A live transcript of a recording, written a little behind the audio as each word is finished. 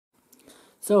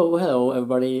So, hello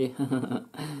everybody.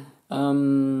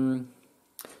 um,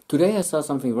 Today I saw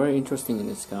something very interesting in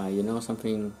the sky,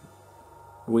 something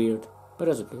weird, but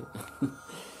that's okay.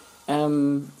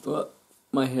 Well,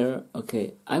 my hair,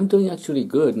 okay. I'm doing actually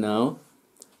good now.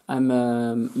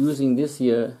 I'm using this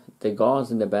here, the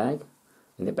gauze in the bag,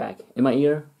 in my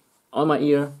ear, on my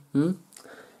ear.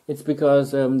 It's because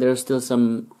there's still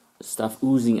some stuff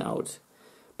oozing out.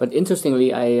 But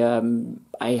interestingly,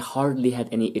 I hardly had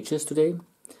any itches today.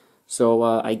 So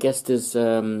I guess this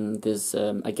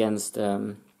against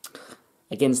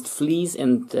fleas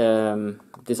and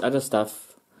this other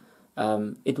stuff,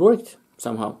 it worked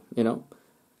somehow.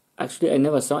 Actually, I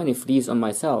never saw any fleas on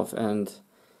myself, and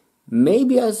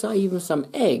maybe I saw even some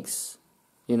eggs.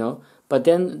 But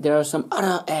then there are some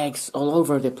other eggs all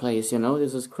over the place.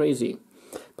 This is crazy.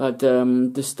 But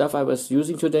the stuff I was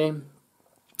using today,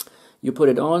 you put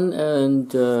it on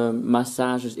and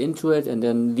massages into it, and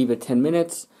then leave it 10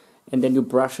 minutes. And then you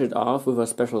brush it off with a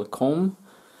special comb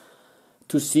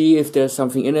to see if there's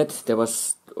something in it. The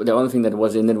only thing that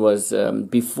was in it was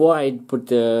before I put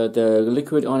the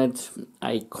liquid on it,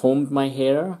 I combed my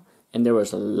hair, and there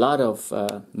was a lot of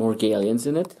morgellons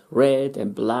in it, red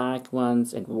and black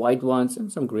ones and white ones and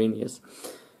some green, yes.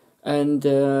 And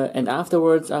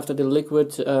afterwards, after the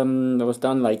liquid was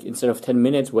done, like instead of 10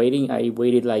 minutes waiting, I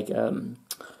waited like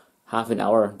half an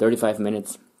hour, 35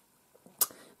 minutes.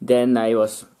 Then I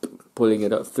was pulling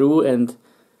it through, and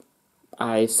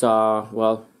I saw,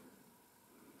 well,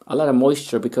 a lot of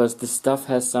moisture, because this stuff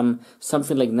has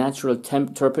something like natural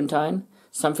turpentine,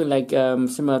 something like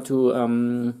similar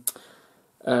to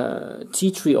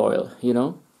tea tree oil,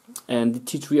 and the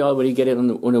tea tree oil, when you get it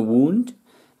on a wound,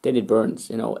 then it burns,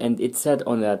 and it said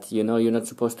on that, you're not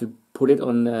supposed to put it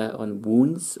on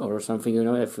wounds or something,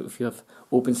 if you have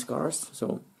open scars.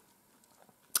 So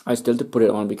I still did put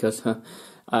it on because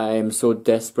I'm so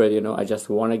desperate, I just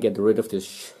want to get rid of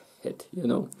this shit,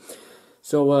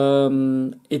 So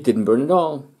it didn't burn at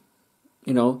all,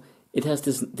 It has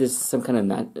this some kind of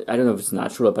I don't know if it's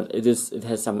natural, but it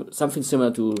has something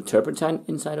similar to turpentine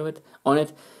inside of it,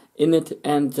 in it,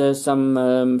 and some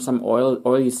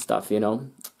oily stuff,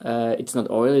 It's not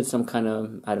oil; it's some kind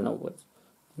of, I don't know what,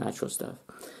 natural stuff.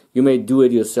 You may do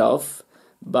it yourself.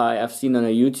 I've seen on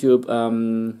a YouTube.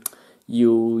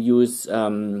 You use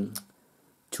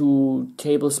 2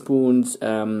 tablespoons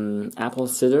apple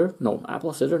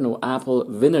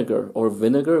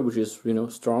vinegar, which is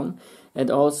strong, and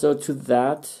also to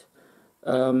that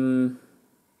some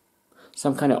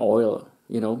kind of oil,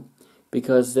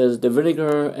 because there's the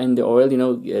vinegar and the oil,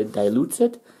 dilutes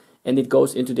it, and it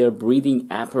goes into their breathing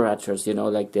apparatus,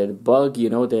 like the bug,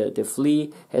 the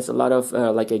flea has a lot of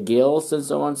like a gills and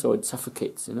so on, so it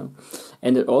suffocates,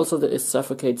 and it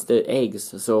suffocates the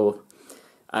eggs. So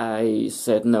I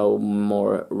said no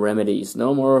more remedies,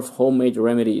 no more of homemade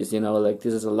remedies, like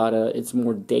this is it's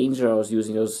more dangerous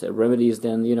using those remedies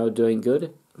than, doing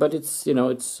good. But it's,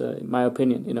 it's my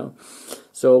opinion,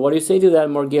 So what do you say to that,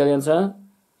 Morgellons, huh?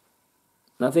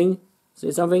 Nothing?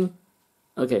 Say something?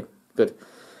 Okay, good.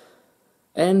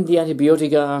 And the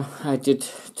antibiotica, I did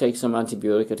take some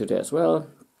antibiotica today as well.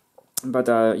 But,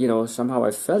 somehow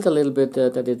I felt a little bit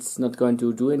that it's not going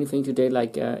to do anything today,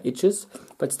 like itches.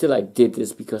 But still I did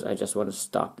this because I just want to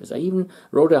stop this. I even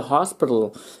wrote a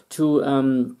hospital to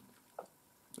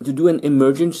do an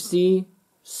emergency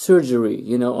surgery,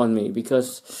 on me.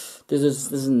 Because this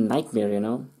is a nightmare,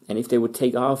 And if they would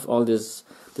take off all this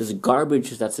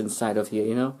garbage that's inside of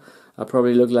here, I'll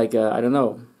probably look like, I don't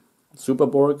know,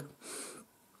 Superborg.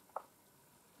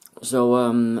 So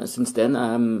since then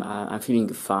I'm feeling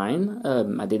fine.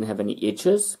 I didn't have any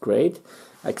itches, great,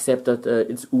 except that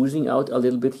it's oozing out a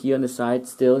little bit here on the side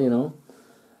still,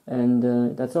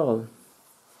 and that's all.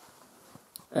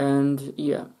 And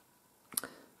yeah,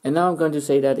 and now I'm going to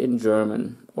say that in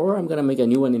German, or I'm gonna make a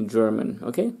new one in German.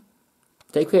 Okay,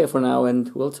 take care for now, and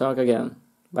we'll talk again.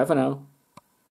 Bye for now.